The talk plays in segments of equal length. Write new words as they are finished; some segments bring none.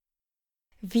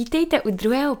Vítejte u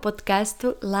druhého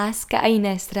podcastu Láska a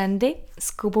jiné srandy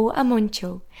s Kubou a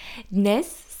Mončou.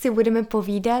 Dnes si budeme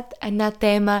povídat na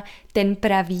téma Ten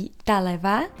pravý, ta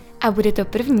levá a bude to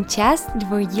první část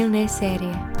dvojdílné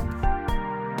série.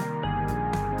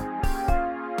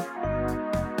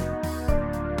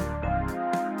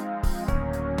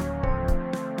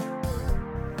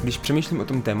 Když přemýšlím o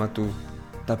tom tématu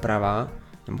ta pravá,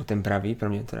 nebo ten pravý, pro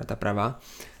mě teda ta pravá,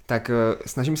 tak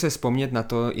snažím se vzpomnět na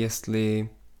to, jestli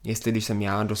když jsem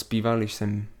já dospíval, když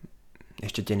jsem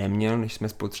ještě tě neměl, když jsme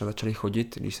spolu třeba začali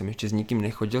chodit, když jsem ještě s nikým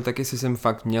nechodil, tak jestli jsem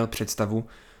fakt měl představu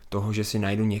toho, že si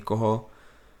najdu někoho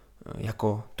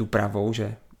jako tu pravou,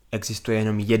 že existuje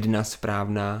jenom jedna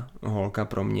správná holka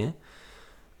pro mě.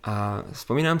 A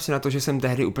vzpomínám si na to, že jsem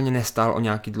tehdy úplně nestál o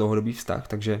nějaký dlouhodobý vztah,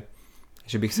 takže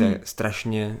že bych se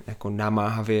strašně jako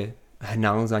namáhavě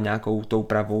hnal za nějakou tou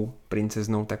pravou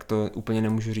princeznou, tak to úplně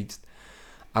nemůžu říct.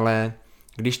 Ale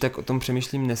když tak o tom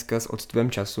přemýšlím dneska s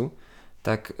odstupem času,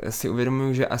 tak si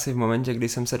uvědomuji, že asi v momentě, kdy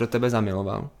jsem se do tebe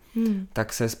zamiloval,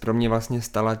 tak se pro mě vlastně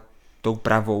stala tou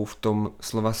pravou v tom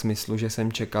slova smyslu, že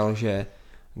jsem čekal, že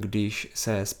když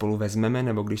se spolu vezmeme,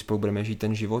 nebo když spolu budeme žít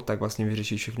ten život, tak vlastně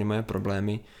vyřeší všechny moje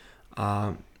problémy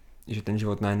a že ten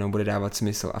život najednou bude dávat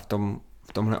smysl a v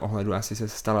tomhle ohledu asi se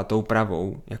stala tou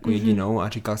pravou jako jedinou a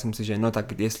říkal jsem si, že no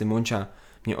tak jestli Monča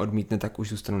mě odmítne, tak už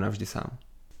zůstanu navždy sám.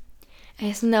 A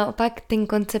já jsem naopak ten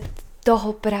koncept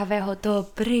toho pravého, toho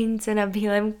prince na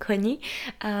bílém koni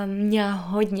měla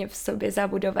hodně v sobě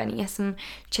zabudovaný. Já jsem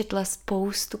četla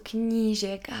spoustu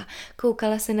knížek a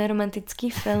koukala se na romantické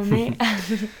filmy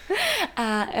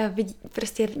a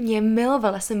prostě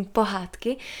milovala jsem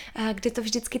pohádky, kde to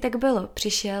vždycky tak bylo.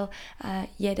 Přišel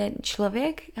jeden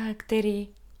člověk, který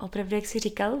opravdu, jak jsi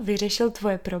říkal, vyřešil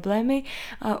tvoje problémy,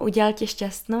 udělal tě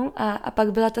šťastnou a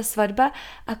pak byla ta svatba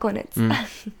a konec.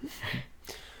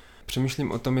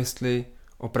 Přemýšlím o tom, jestli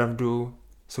opravdu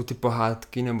jsou ty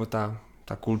pohádky nebo ta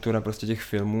kultura prostě těch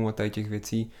filmů a tady těch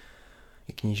věcí,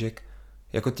 knížek,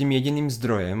 jako tím jediným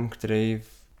zdrojem, který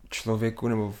v člověku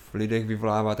nebo v lidech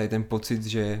vyvolává tady ten pocit,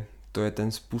 že to je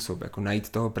ten způsob, jako najít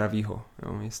toho pravýho.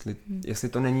 Jo? Jestli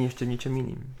to není ještě ničem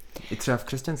jiným. I třeba v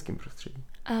křesťanském prostředí.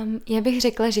 Já bych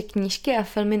řekla, že knížky a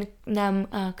filmy nám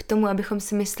k tomu, abychom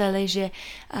si mysleli, že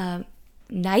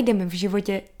najdeme v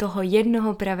životě toho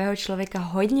jednoho pravého člověka,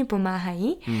 hodně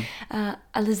pomáhají,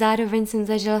 ale zároveň jsem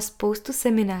zažila spoustu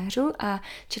seminářů a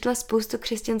četla spoustu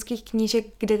křesťanských knížek,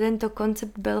 kde tento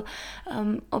koncept byl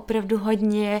opravdu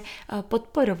hodně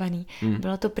podporovaný.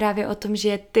 Bylo to právě o tom,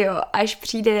 že až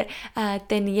přijde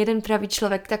ten jeden pravý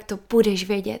člověk, tak to budeš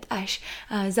vědět, až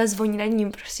zazvoní nad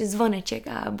ním prostě zvoneček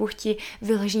a Bůh ti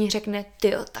vyloženě řekne,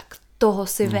 tak toho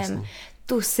si vem.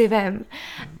 Tu si vem.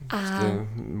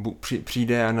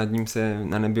 Přijde a nad ním se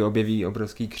na nebi objeví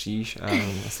obrovský kříž a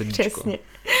srdíčko.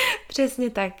 Přesně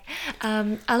tak.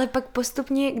 Ale pak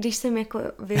postupně, když jsem jako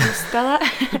vyrůstala,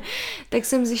 tak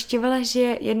jsem zjišťovala,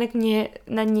 že jednak mě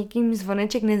nad nikým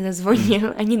zvoneček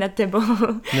nezazvonil, ani na tebou.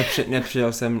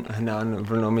 Nepřijel jsem hnán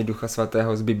vlnami Ducha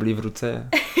Svatého z Biblí v ruce,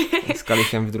 s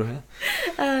kalichem v druhé?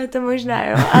 To možná,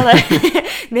 jo, ale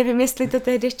nevím, jestli to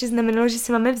tehdy ještě znamenalo, že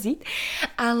si máme vzít,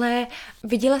 ale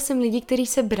viděla jsem lidi, kteří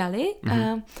se brali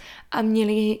a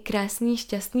měli krásný,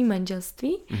 šťastný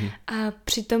manželství a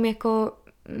přitom jako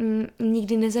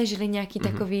nikdy nezažili nějaký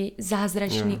takový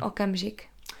zázračný okamžik.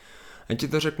 Já ti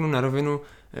to řeknu na rovinu,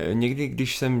 někdy,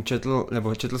 když jsem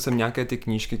četl jsem nějaké ty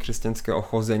knížky křesťanské o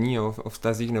chození, o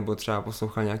vztazích, nebo třeba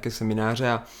poslouchal nějaké semináře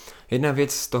a jedna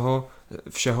věc z toho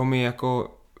všeho mi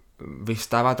jako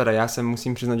vystává, teda já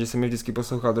musím přiznat, že jsem je vždycky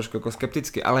poslouchal trošku jako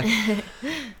skepticky,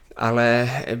 ale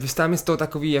vystává mi z toho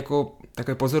takové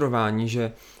pozorování,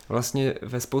 že vlastně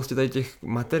ve spoustě tady těch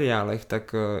materiálech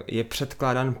tak je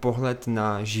předkládán pohled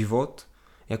na život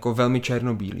jako velmi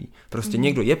černobílý. Prostě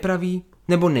někdo je pravý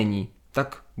nebo není.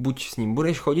 Tak buď s ním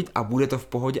budeš chodit a bude to v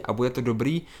pohodě a bude to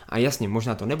dobrý a jasně,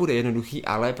 možná to nebude jednoduchý,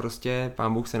 ale prostě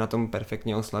Pán Bůh se na tom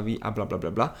perfektně oslaví a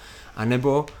blablabla. A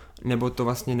nebo to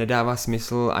vlastně nedává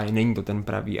smysl a není to ten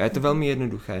pravý. A je to velmi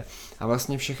jednoduché. A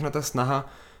vlastně všechna ta snaha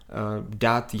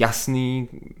dát jasný,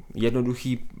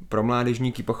 jednoduchý, pro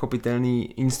mládežníky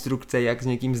pochopitelný instrukce, jak s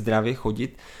někým zdravě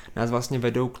chodit, nás vlastně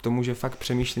vedou k tomu, že fakt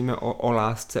přemýšlíme o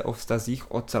lásce, o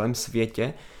vztazích, o celém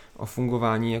světě, o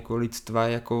fungování jako lidstva,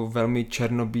 jako velmi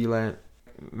černobílém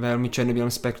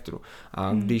spektru.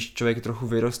 A když člověk trochu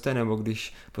vyroste, nebo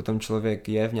když potom člověk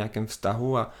je v nějakém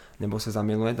vztahu a nebo se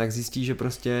zamiluje, tak zjistí, že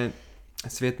prostě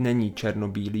svět není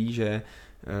černobílý, že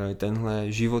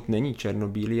tenhle život není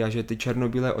černobílý a že ty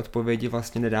černobílé odpovědi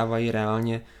vlastně nedávají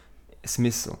reálně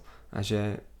smysl. A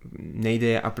že nejde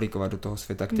je aplikovat do toho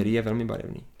světa, který je velmi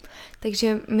barevný.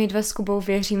 Takže my dva s Kubou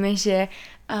věříme, že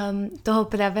toho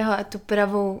pravého a tu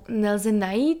pravou nelze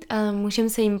najít, ale můžeme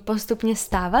se jim postupně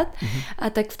stávat. A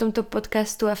tak v tomto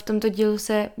podcastu a v tomto dílu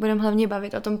se budeme hlavně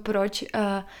bavit o tom, proč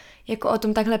jako o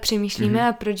tom takhle přemýšlíme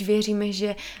a proč věříme,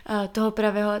 že toho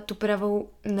pravého a tu pravou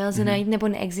nelze najít nebo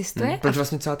neexistuje. Proč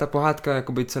vlastně celá ta pohádka,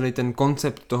 jakoby celý ten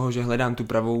koncept toho, že hledám tu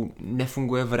pravou,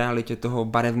 nefunguje v realitě toho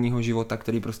barevného života,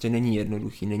 který prostě není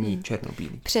jednoduchý, není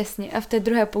černobílý. Přesně. A v té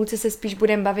druhé půlce se spíš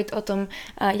budeme bavit o tom,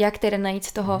 jak teda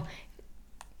najít toho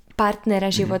partnera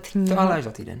životního. To ale až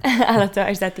za týden. Ale to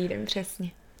až za týden,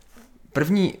 přesně.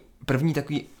 První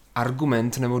takový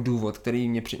argument nebo důvod, který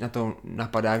mě na to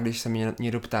napadá, když se mě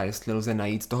někdo ptá, jestli lze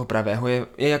najít toho pravého, je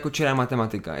jako čirá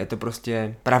matematika. Je to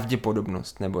prostě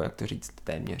pravděpodobnost, nebo jak to říct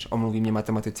téměř. Omluví mě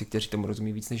matematici, kteří tomu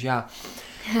rozumí víc než já.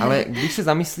 Ale když se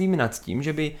zamyslíme nad tím,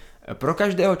 že by pro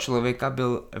každého člověka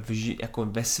byl jako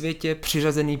ve světě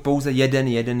přiřazený pouze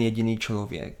jeden jediný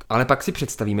člověk. Ale pak si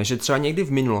představíme, že třeba někdy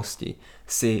v minulosti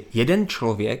si jeden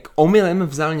člověk omylem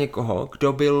vzal někoho,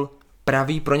 kdo byl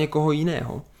pravý pro někoho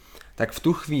jiného. Tak v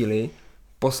tu chvíli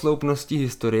posloupností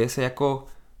historie se jako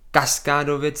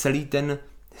kaskádově celý ten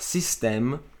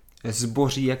systém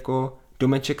zboří jako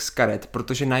domeček z karet,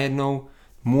 protože najednou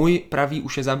můj pravý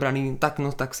už je zabraný,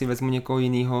 tak si vezmu někoho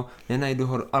jiného, nenajdu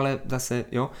ho, ale zase,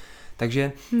 jo.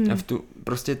 Takže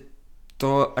prostě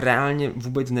to reálně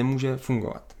vůbec nemůže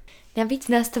fungovat. Navíc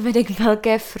nás to vede k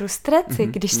velké frustraci,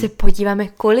 když se podíváme,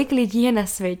 kolik lidí je na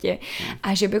světě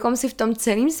a že bychom si v tom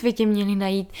celém světě měli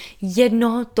najít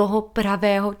jednoho toho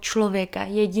pravého člověka,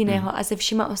 jediného a se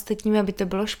všema ostatními, aby to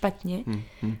bylo špatně.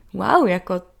 Wow,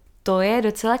 jako to je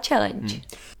docela challenge.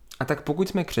 A tak pokud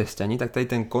jsme křesťani, tak tady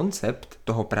ten koncept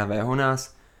toho pravého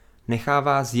nás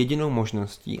nechává s jedinou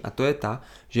možností a to je ta,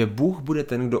 že Bůh bude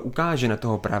ten, kdo ukáže na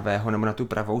toho pravého nebo na tu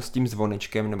pravou s tím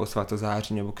zvonečkem nebo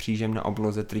svatozáří nebo křížem na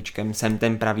obloze, tričkem, jsem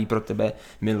ten pravý pro tebe,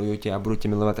 miluju tě a budu tě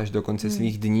milovat až do konce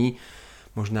svých dní,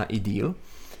 možná i díl.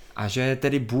 A že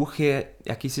tedy Bůh je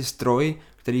jakýsi stroj,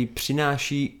 který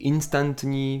přináší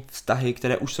instantní vztahy,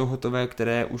 které už jsou hotové,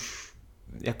 které už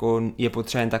jako je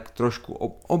potřeba tak trošku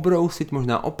obrousit,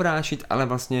 možná oprášit, ale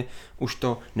vlastně už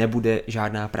to nebude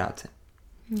žádná práce.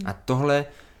 A tohle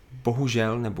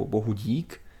bohužel, nebo bohu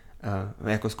dík,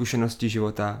 jako zkušenosti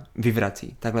života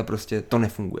vyvrací. Takhle prostě to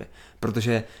nefunguje.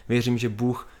 Protože věřím, že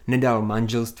Bůh nedal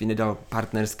manželství, nedal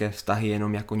partnerské vztahy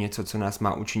jenom jako něco, co nás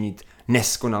má učinit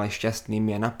neskonale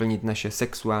šťastnými a naplnit naše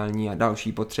sexuální a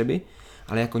další potřeby,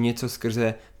 ale jako něco,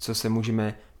 skrze co se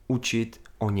můžeme učit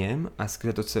o něm a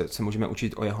skrze to, co se můžeme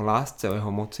učit o jeho lásce, o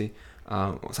jeho moci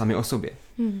a sami o sobě.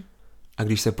 A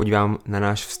když se podívám na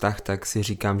náš vztah, tak si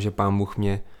říkám, že Pán Bůh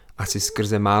mě asi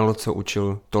skrze málo co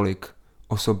učil tolik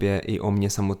o sobě i o mně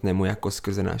samotnému, jako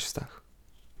skrze náš vztah.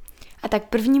 A tak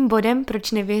prvním bodem,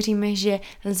 proč nevěříme, že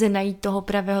lze najít toho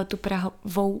pravého, tu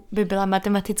pravou, by byla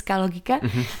matematická logika.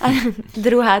 A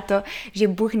druhá to, že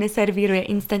Bůh neservíruje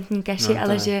instantní kaši,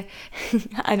 ale že...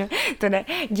 ano, to ne.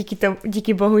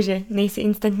 Díky Bohu, že nejsi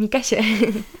instantní kaše.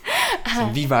 Jsem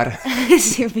vývar.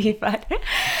 Jsi vývar.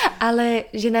 Ale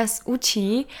že nás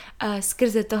učí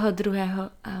skrze toho druhého...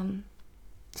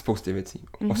 spoustě věcí.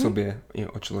 O sobě, i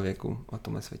o člověku, o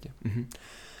tomhle světě.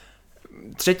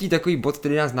 Třetí takový bod,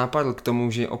 který nás napadl k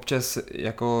tomu, že občas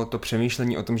jako to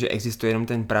přemýšlení o tom, že existuje jenom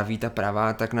ten pravý, ta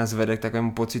pravá, tak nás vede k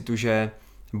takovému pocitu, že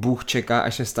Bůh čeká,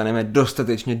 až se staneme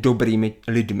dostatečně dobrými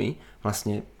lidmi,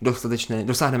 vlastně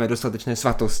dosáhneme dostatečné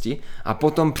svatosti a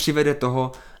potom přivede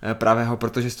toho pravého,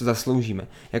 protože si to zasloužíme.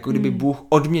 Jako kdyby Bůh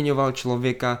odměňoval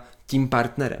člověka tím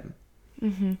partnerem.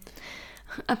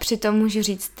 A přitom můžu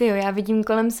říct, já vidím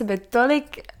kolem sebe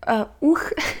tolik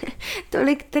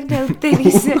tolik trdel,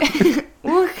 který se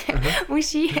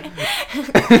uší,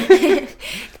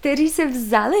 kteří se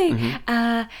vzali a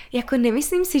jako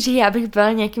nemyslím si, že já bych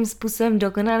byla nějakým způsobem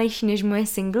dokonalejší než moje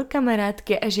single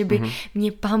kamarádky a že by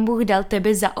mě Pán Bůh dal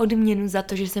tebe za odměnu za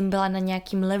to, že jsem byla na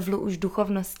nějakým levelu už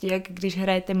duchovnosti, jak když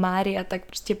hrajete Mária, tak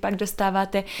prostě pak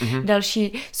dostáváte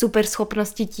další super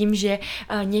schopnosti tím, že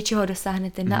něčeho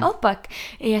dosáhnete. Naopak,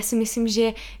 já si myslím,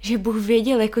 že Bůh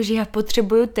věděl, jako, že já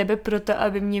potřebuju tebe proto,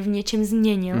 aby mě v něčem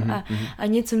změnil a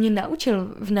něco mě naučil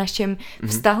v našem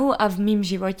vztahu a v mém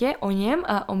životě o něm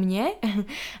a o mně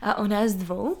a o nás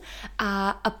dvou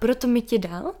a proto mi tě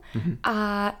dal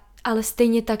ale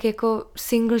stejně tak jako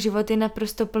single život je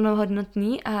naprosto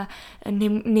plnohodnotný a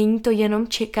není to jenom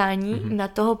čekání na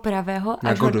toho pravého.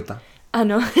 Na Godota.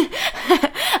 Ano,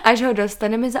 až ho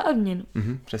dostaneme za odměnu.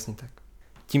 Přesně tak.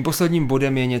 Tím posledním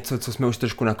bodem je něco, co jsme už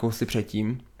trošku nakousli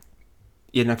předtím,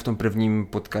 jednak v tom prvním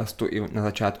podcastu i na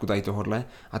začátku tady tohodle,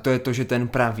 a to je to, že ten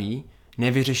pravý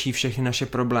nevyřeší všechny naše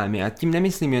problémy. A tím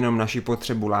nemyslím jenom naši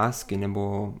potřebu lásky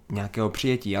nebo nějakého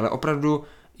přijetí, ale opravdu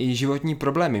i životní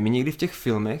problémy. My někdy v těch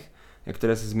filmech,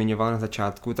 které se zmiňoval na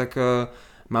začátku, tak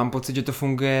mám pocit, že to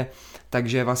funguje tak,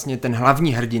 že vlastně ten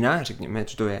hlavní hrdina, řekněme,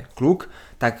 že to je kluk,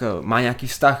 tak má nějaký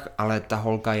vztah, ale ta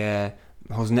holka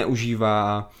ho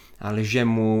zneužívá a lže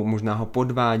mu, možná ho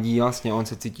podvádí, vlastně on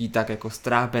se cítí tak jako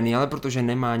strápený, ale protože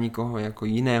nemá nikoho jako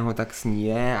jiného, tak s ní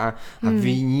je a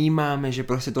vnímáme, že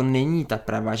prostě to není ta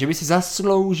pravá, že by si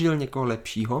zasloužil někoho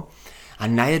lepšího a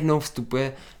najednou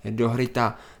vstupuje do hry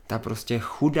ta prostě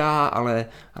chudá,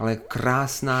 ale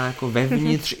krásná jako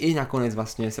vevnitř i nakonec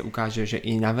vlastně se ukáže, že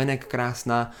i navenek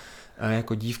krásná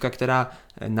jako dívka, která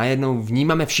najednou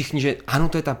vnímáme všichni, že ano,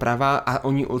 to je ta pravá a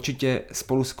oni určitě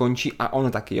spolu skončí a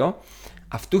ono taky, jo.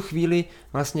 A v tu chvíli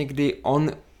vlastně, kdy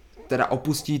on teda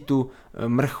opustí tu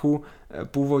mrchu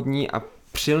původní a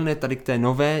přilne tady k té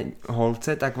nové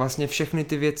holce, tak vlastně všechny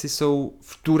ty věci jsou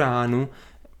v tu ránu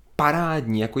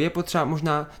parádní, jako je potřeba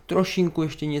možná trošinku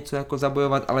ještě něco jako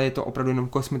zabojovat, ale je to opravdu jenom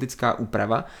kosmetická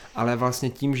úprava, ale vlastně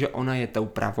tím, že ona je tou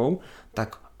pravou,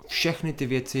 tak všechny ty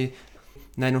věci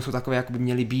najednou jsou takové, jak by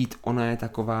měly být, ona je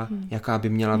taková, jaká by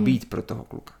měla být pro toho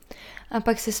kluka. A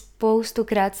pak se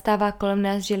spoustukrát stává kolem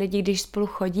nás, že lidi, když spolu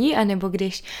chodí, anebo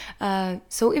když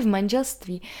jsou i v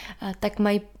manželství, tak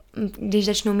mají, když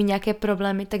začnou mít nějaké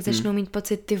problémy, tak začnou mít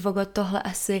pocit, ty vogo, tohle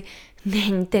asi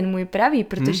není ten můj pravý,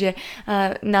 protože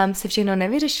nám se všechno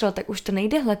nevyřešilo, tak už to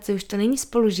nejde hladce, už to není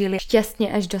spolu žili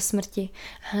šťastně až do smrti.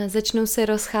 Začnou se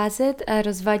rozcházet a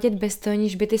rozvádět bez toho,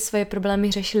 aniž by ty svoje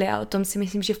problémy řešili a o tom si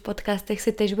myslím, že v podcastech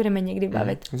si tež budeme někdy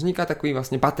bavit. Vzniká takový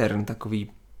vlastně pattern,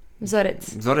 takový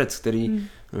vzorec, který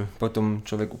potom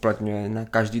člověk uplatňuje na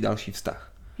každý další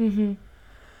vztah.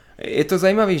 Je to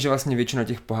zajímavé, že vlastně většina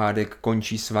těch pohádek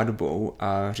končí svatbou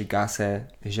a říká se,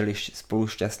 žili spolu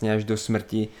šťastně až do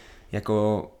smrti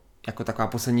jako taková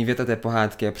poslední věta té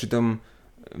pohádky a přitom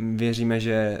věříme,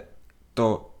 že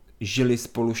to žili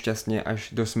spolu šťastně až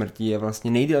do smrti je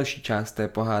vlastně nejdelší část té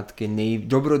pohádky,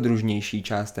 nejdobrodružnější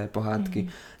část té pohádky,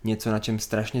 něco, na čem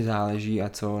strašně záleží a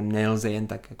co nelze jen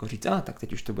tak jako říct, tak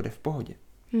teď už to bude v pohodě.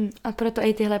 A proto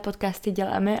i tyhle podcasty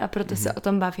děláme a proto se o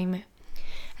tom bavíme.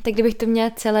 A tak kdybych to měla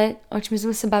celé, o čem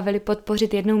jsme se bavili,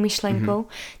 podpořit jednou myšlenkou,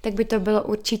 tak by to bylo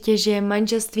určitě, že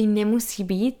manželství nemusí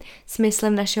být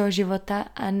smyslem našeho života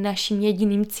a naším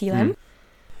jediným cílem.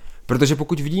 Protože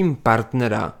pokud vidím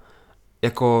partnera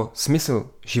jako smysl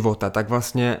života, tak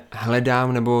vlastně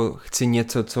hledám nebo chci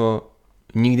něco, co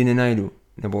nikdy nenajdu.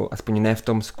 Nebo aspoň ne v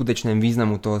tom skutečném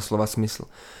významu toho slova smysl.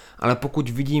 Ale pokud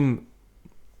vidím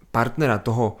partnera,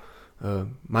 toho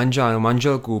manžela nebo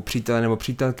manželku, přítele nebo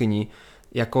přítelkyni,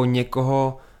 jako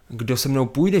někoho, kdo se mnou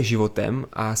půjde životem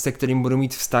a se kterým budu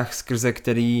mít vztah, skrze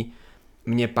který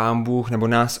mě Pán Bůh nebo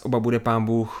nás oba bude Pán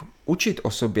Bůh učit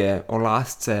o sobě, o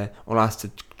lásce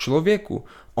k člověku,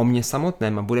 o mě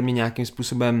samotném a bude mě nějakým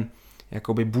způsobem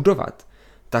jakoby budovat,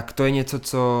 tak to je něco,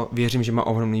 co věřím, že má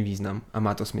ohromný význam a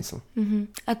má to smysl.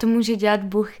 A to může dělat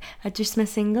Bůh, ať už jsme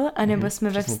single, anebo jsme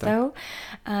ve vztahu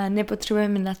a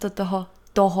nepotřebujeme na to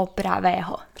toho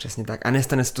pravého. Přesně tak. A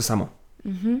nestane se to samo.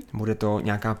 Bude to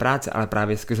nějaká práce, ale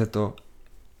právě skrze to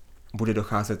bude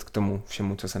docházet k tomu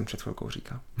všemu, co jsem před chvilkou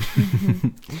říkal.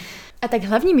 A tak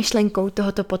hlavní myšlenkou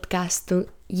tohoto podcastu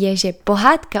je, že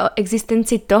pohádka o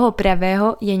existenci toho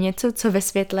pravého je něco, co ve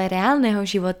světle reálného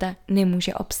života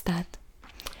nemůže obstát.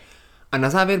 A na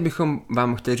závěr bychom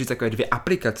vám chtěli říct takové 2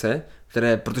 aplikace,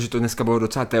 které, protože to dneska bylo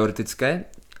docela teoretické,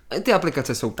 ty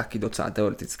aplikace jsou taky docela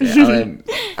teoretické, ale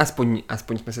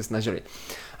aspoň jsme se snažili.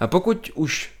 A pokud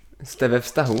už jste ve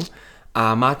vztahu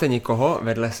a máte někoho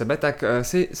vedle sebe, tak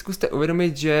si zkuste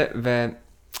uvědomit, že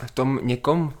v tom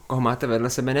někom, koho máte vedle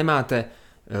sebe, nemáte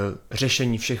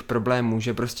řešení všech problémů,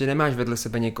 že prostě nemáš vedle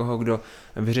sebe někoho, kdo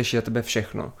vyřeší za tebe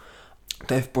všechno.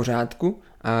 To je v pořádku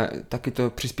a taky to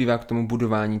přispívá k tomu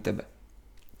budování tebe.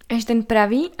 Až ten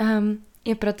pravý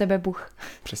je pro tebe Bůh.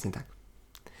 Přesně tak.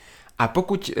 A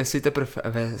pokud jsi teprve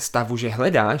ve stavu, že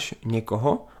hledáš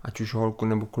někoho, ať už holku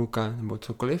nebo kluka nebo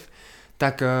cokoliv,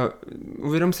 tak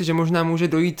uvědom si, že možná může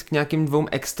dojít k nějakým 2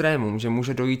 extrémům, že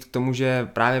může dojít k tomu, že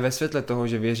právě ve světle toho,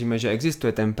 že věříme, že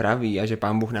existuje ten pravý a že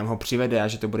Pán Bůh nám ho přivede a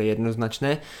že to bude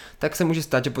jednoznačné, tak se může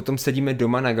stát, že potom sedíme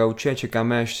doma na gauči a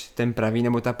čekáme, až ten pravý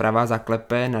nebo ta pravá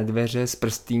zaklepe na dveře s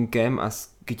prstínkem a s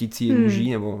kyticí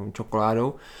růží nebo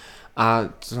čokoládou. A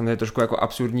to samozřejmě je trošku jako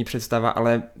absurdní představa,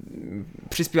 ale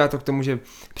přispívá to k tomu, že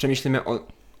přemýšlíme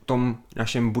tom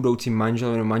našem budoucím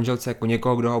manželovi nebo manželce jako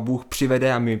někoho, kdo ho Bůh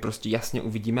přivede a my prostě jasně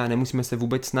uvidíme a nemusíme se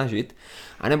vůbec snažit.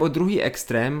 A nebo druhý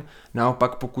extrém,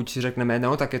 naopak pokud si řekneme,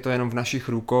 no tak je to jenom v našich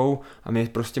rukou a my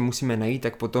prostě musíme najít,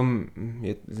 tak potom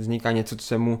vzniká něco,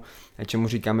 čemu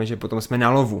říkáme, že potom jsme na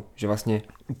lovu, že vlastně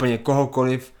úplně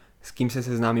kohokoliv, s kým se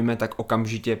seznámíme, tak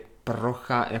okamžitě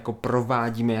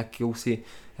provádíme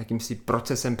jakýmsi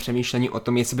procesem přemýšlení o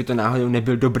tom, jestli by to náhodou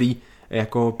nebyl dobrý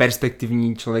jako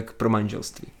perspektivní člověk pro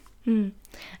manželství.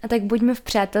 A tak buďme v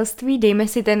přátelství, dejme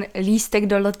si ten lístek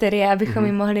do loterie, abychom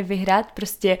ji mohli vyhrát,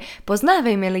 prostě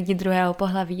poznávejme lidi druhého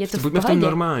pohlaví, je to v pohodě. Buďme v tom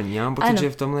normální, já mám pocit, že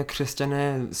v tomhle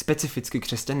specificky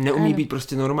křesťan neumí být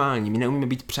prostě normální, my neumíme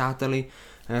být přáteli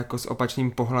jako s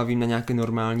opačným pohlavím na nějaké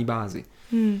normální bázi.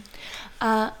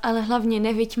 Ale hlavně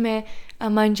neviďme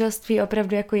manželství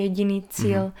opravdu jako jediný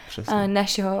cíl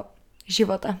našeho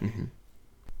života.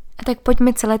 A tak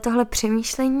pojďme celé tohle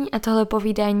přemýšlení a tohle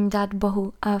povídání dát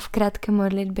Bohu a v krátké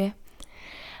modlitbě.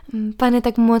 Pane,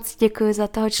 tak moc děkuji za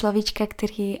toho človíčka,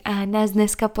 který nás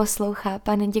dneska poslouchá.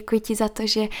 Pane, děkuji ti za to,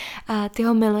 že ty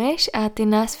ho miluješ a ty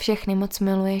nás všechny moc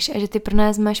miluješ a že ty pro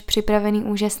nás máš připravený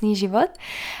úžasný život,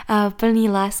 plný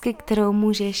lásky, kterou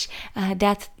můžeš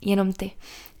dát jenom ty.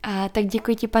 A tak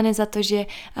děkuji ti, Pane, za to, že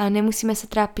nemusíme se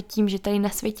trápit tím, že tady na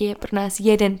světě je pro nás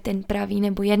jeden ten pravý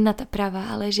nebo jedna ta pravá,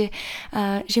 ale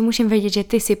že můžeme vědět, že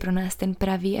ty jsi pro nás ten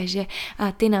pravý a že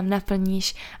ty nám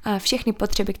naplníš všechny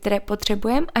potřeby, které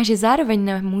potřebujeme a že zároveň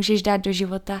nám můžeš dát do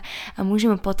života a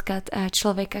můžeme potkat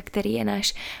člověka, který je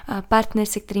náš partner,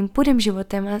 se kterým půjdeme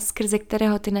životem a skrze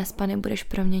kterého ty nás, Pane, budeš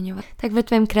proměňovat. Tak ve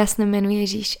tvém krásném jménu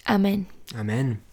Ježíš. Amen. Amen.